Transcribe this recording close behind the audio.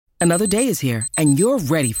Another day is here, and you're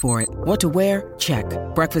ready for it. What to wear? Check.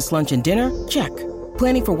 Breakfast, lunch, and dinner? Check.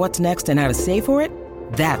 Planning for what's next and how to save for it?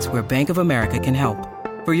 That's where Bank of America can help.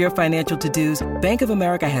 For your financial to-dos, Bank of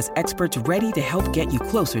America has experts ready to help get you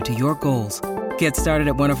closer to your goals. Get started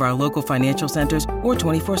at one of our local financial centers or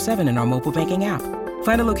 24/7 in our mobile banking app.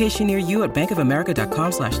 Find a location near you at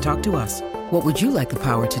bankofamerica.com/talktous. What would you like the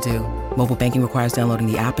power to do? Mobile banking requires downloading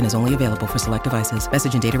the app and is only available for select devices.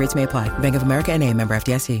 Message and data rates may apply. Bank of America N.A., member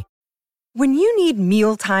FDIC. When you need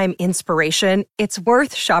mealtime inspiration, it's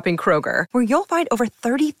worth shopping Kroger, where you'll find over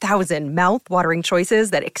 30,000 mouth-watering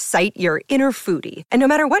choices that excite your inner foodie. And no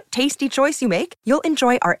matter what tasty choice you make, you'll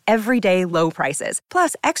enjoy our everyday low prices,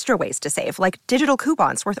 plus extra ways to save, like digital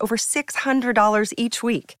coupons worth over $600 each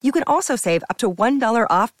week. You can also save up to $1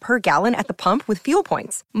 off per gallon at the pump with fuel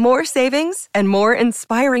points. More savings and more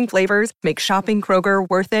inspiring flavors make shopping Kroger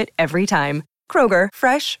worth it every time. Kroger,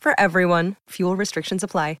 fresh for everyone. Fuel restrictions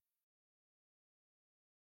apply.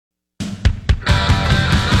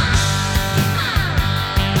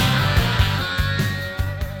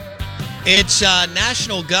 It's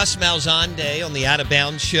National Gus Malzahn Day on the Out of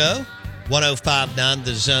Bounds Show. 105.9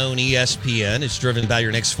 The Zone ESPN. It's driven by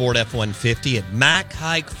your next Ford F-150 at Mack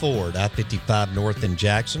Hike Ford, I-55 North in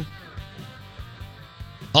Jackson.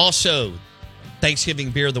 Also,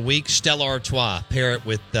 Thanksgiving beer of the week, Stella Artois. Pair it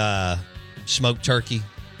with smoked turkey,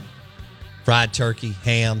 fried turkey,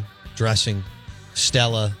 ham, dressing.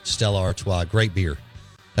 Stella Artois. Great beer.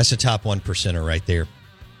 That's a top 1%er right there.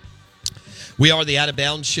 We are the Out of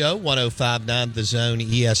Bounds Show, 105.9 The Zone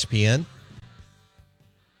ESPN.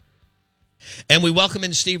 And we welcome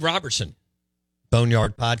in Steve Robertson,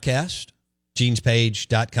 Boneyard Podcast,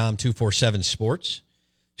 genespage.com, 247 Sports.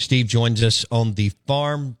 Steve joins us on the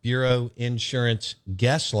Farm Bureau Insurance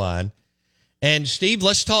guest line. And Steve,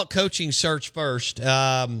 let's talk coaching search first.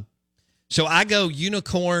 So I go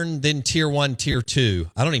unicorn, then tier 1, tier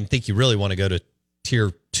 2. I don't even think you really want to go to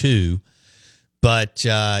tier 2, but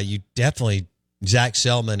you definitely, Zach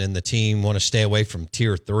Selman and the team, want to stay away from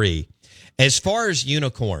tier 3. As far as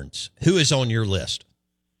unicorns, who is on your list?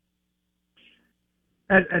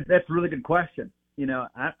 That's a really good question. You know,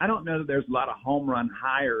 I don't know that there's a lot of home run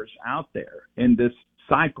hires out there in this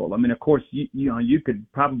cycle. I mean, of course, you know, you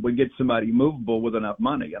could probably get somebody movable with enough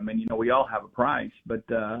money. I mean, you know, we all have a price. But,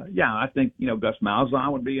 yeah, I think, you know, Gus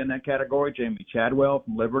Malzahn would be in that category. Jamie Chadwell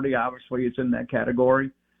from Liberty, obviously, is in that category.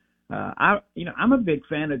 I'm a big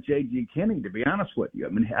fan of J.G. Kinney, to be honest with you. I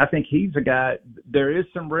mean, I think he's a guy, there is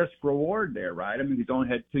some risk reward there, right? I mean, he's only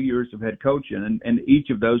had 2 years of head coaching, and each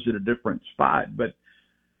of those at a different spot. But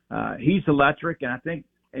he's electric, and I think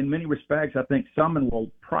in many respects, I think Summin will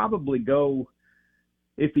probably go,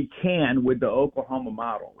 if he can, with the Oklahoma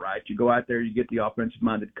model, right? You go out there, you get the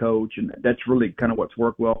offensive-minded coach, and that's really kind of what's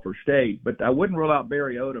worked well for State. But I wouldn't rule out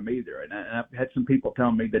Barry Odom either. And I've had some people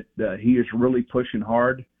tell me that he is really pushing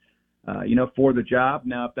hard, for the job.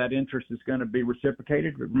 Now, if that interest is going to be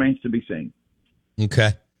reciprocated, it remains to be seen.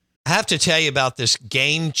 Okay. I have to tell you about this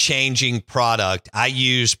game-changing product I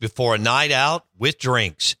use before a night out with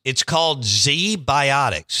drinks. It's called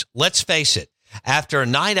Z-Biotics. Let's face it, after a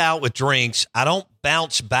night out with drinks, I don't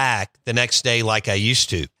bounce back the next day like I used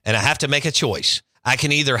to, and I have to make a choice. I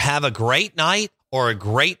can either have a great night or a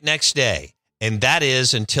great next day, and that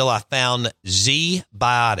is until I found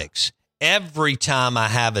Z-Biotics. Every time I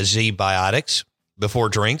have a Z-Biotics before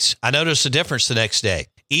drinks, I notice a difference the next day.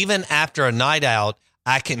 Even after a night out,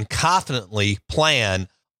 I can confidently plan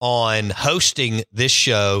on hosting this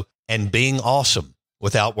show and being awesome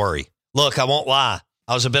without worry. Look, I won't lie.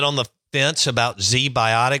 I was a bit on the fence about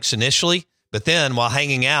Z-Biotics initially, but then while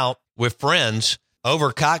hanging out with friends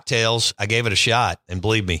over cocktails, I gave it a shot. And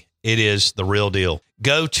believe me, it is the real deal.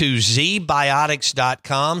 Go to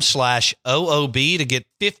zbiotics.com/OOB to get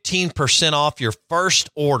 15% off your first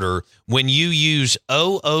order when you use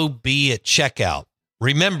OOB at checkout.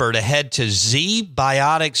 Remember to head to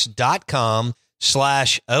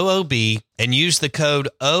zbiotics.com/OOB and use the code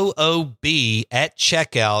OOB at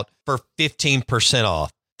checkout for 15%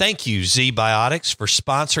 off. Thank you, Z-Biotics, for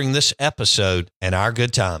sponsoring this episode and our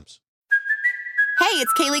good times. Hey,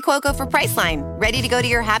 it's Kaylee Cuoco for Priceline. Ready to go to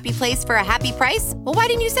your happy place for a happy price? Well, why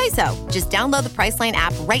didn't you say so? Just download the Priceline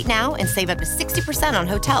app right now and save up to 60% on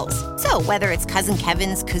hotels. So whether it's Cousin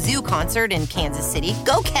Kevin's Kazoo Concert in Kansas City,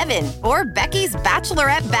 go Kevin, or Becky's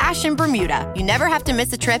Bachelorette Bash in Bermuda, you never have to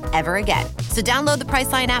miss a trip ever again. So download the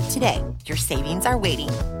Priceline app today. Your savings are waiting.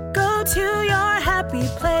 Go to your happy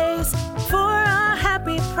place for a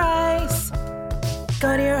happy price.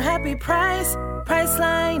 Go to your happy price,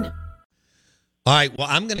 Priceline. All right, well,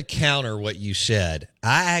 I'm going to counter what you said.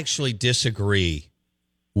 I actually disagree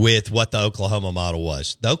with what the Oklahoma model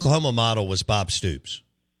was. The Oklahoma model was Bob Stoops.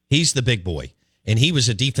 He's the big boy, and he was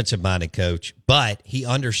a defensive-minded coach, but he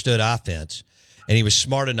understood offense, and he was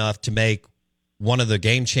smart enough to make one of the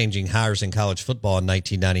game-changing hires in college football in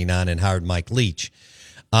 1999 and hired Mike Leach.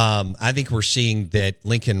 I think we're seeing that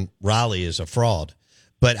Lincoln Riley is a fraud.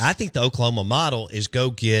 But I think the Oklahoma model is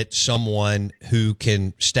go get someone who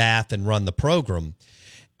can staff and run the program.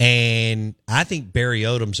 And I think Barry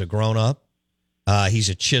Odom's a grown-up. He's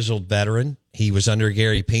a chiseled veteran. He was under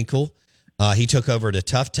Gary Pinkel. He took over at a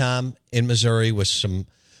tough time in Missouri with some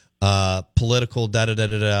political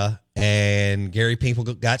da-da-da-da-da. And Gary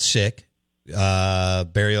Pinkel got sick.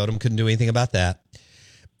 Barry Odom couldn't do anything about that.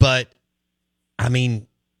 But, I mean,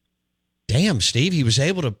 damn, Steve, he was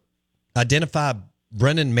able to identify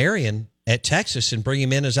Brennan Marion at Texas and bring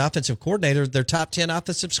him in as offensive coordinator, their top 10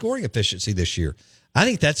 offensive scoring efficiency this year. I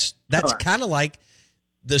think that's kind of like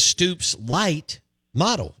the Stoops light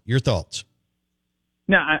model. Your thoughts?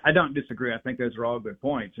 No, I don't disagree. I think those are all good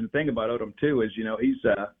points. And the thing about Odom too is,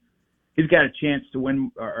 he's got a chance to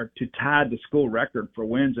win or to tie the school record for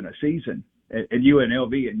wins in a season at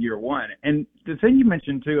UNLV in year one. And the thing you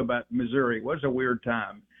mentioned too about Missouri was a weird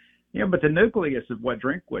time. But the nucleus of what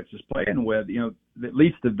Drinkwitz is playing with, at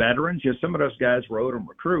least the veterans, some of those guys were Odom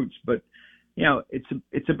recruits, but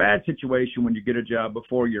it's a bad situation when you get a job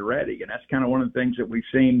before you're ready. And that's kind of one of the things that we've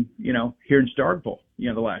seen, here in Starkville,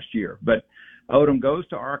 the last year. But Odom goes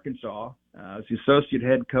to Arkansas as the associate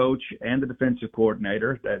head coach and the defensive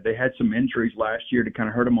coordinator. They had some injuries last year to kind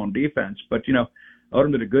of hurt him on defense. But,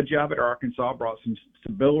 Odom did a good job at Arkansas, brought some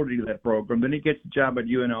stability to that program. Then he gets the job at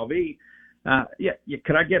UNLV.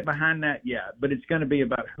 Could I get behind that? Yeah, but it's going to be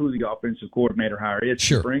about who the offensive coordinator hire is.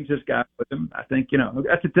 Sure. He brings this guy with him. I think,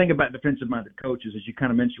 that's the thing about defensive-minded coaches, as you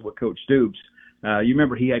kind of mentioned with Coach Stoops. You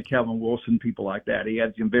remember he had Kelvin Wilson, people like that. He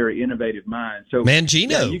had some very innovative minds. So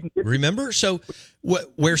Mangino, remember? So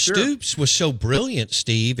where Sure. Stoops was so brilliant,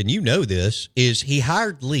 Steve, and you know this, is he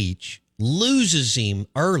hired Leach, loses him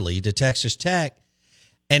early to Texas Tech,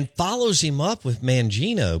 and follows him up with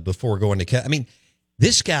Mangino before going to – I mean,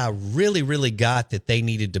 this guy really, really got that they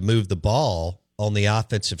needed to move the ball on the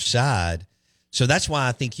offensive side. So that's why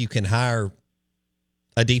I think you can hire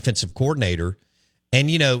a defensive coordinator. And,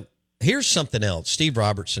 here's something else. Steve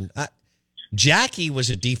Robertson. Jackie was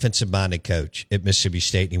a defensive-minded coach at Mississippi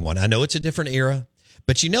State, and he won. I know it's a different era,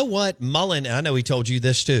 but you know what? Mullen, I know he told you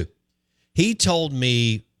this too. He told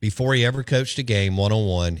me before he ever coached a game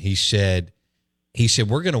one-on-one, he said,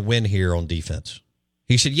 we're going to win here on defense.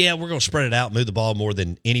 He said, yeah, we're going to spread it out, move the ball more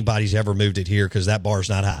than anybody's ever moved it here because that bar's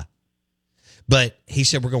not high. But he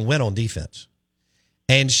said, we're going to win on defense.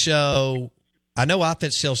 And so I know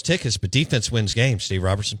offense sells tickets, but defense wins games, Steve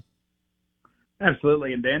Robertson.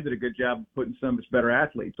 Absolutely, and Dan did a good job of putting some of his better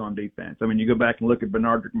athletes on defense. I mean, you go back and look at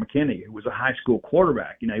Bernardrick McKinney, who was a high school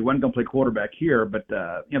quarterback. He wasn't going to play quarterback here, but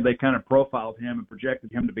they kind of profiled him and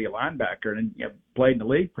projected him to be a linebacker, and played in the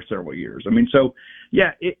league for several years. I mean, so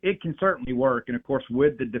yeah, it can certainly work. And of course,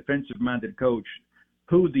 with the defensive-minded coach,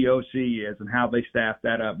 who the OC is and how they staff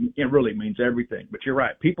that up, it really means everything. But you're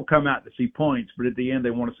right. People come out to see points, but at the end, they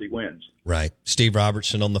want to see wins. Right. Steve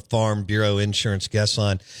Robertson on the Farm Bureau Insurance Guest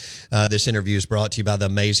Line. This interview is brought to you by the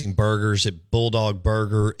amazing burgers at Bulldog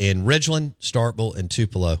Burger in Ridgeland, Starkville, and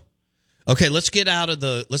Tupelo. Okay, let's get out of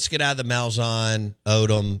the Malzahn,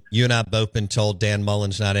 Odom. You and I have both been told Dan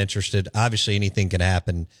Mullen's not interested. Obviously, anything can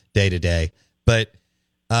happen day to day. But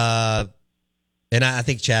and I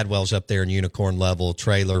think Chadwell's up there in unicorn level.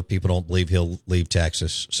 Traylor, people don't believe he'll leave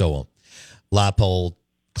Texas, so on. Leipold,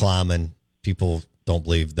 Kleiman, people don't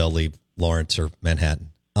believe they'll leave Lawrence or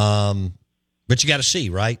Manhattan. But you got to see,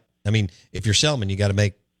 right? I mean, if you're Selman, you got to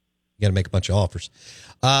make a bunch of offers.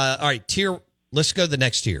 All right, tier. Let's go to the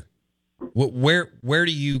next tier. Where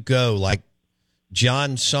do you go? Like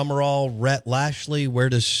John Summerall, Rhett Lashley. Where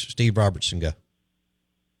does Steve Robertson go?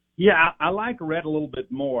 Yeah, I like Rhett a little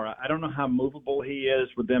bit more. I don't know how movable he is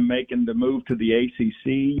with them making the move to the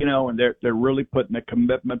ACC, and they're really putting a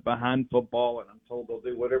commitment behind football, and I'm told they'll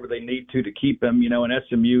do whatever they need to keep him, and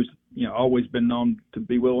SMU's, always been known to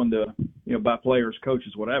be willing to, buy players,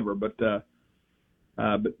 coaches, whatever, but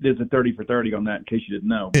there's a 30 for 30 on that in case you didn't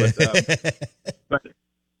know. But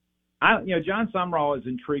John Summerall is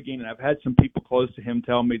intriguing, and I've had some people close to him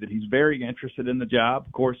tell me that he's very interested in the job.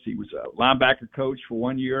 Of course, he was a linebacker coach for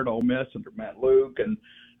 1 year at Ole Miss under Matt Luke, and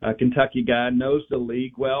a Kentucky guy, knows the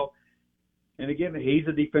league well. And again, he's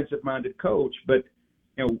a defensive-minded coach, but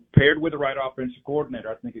paired with the right offensive coordinator,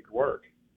 I think it could work.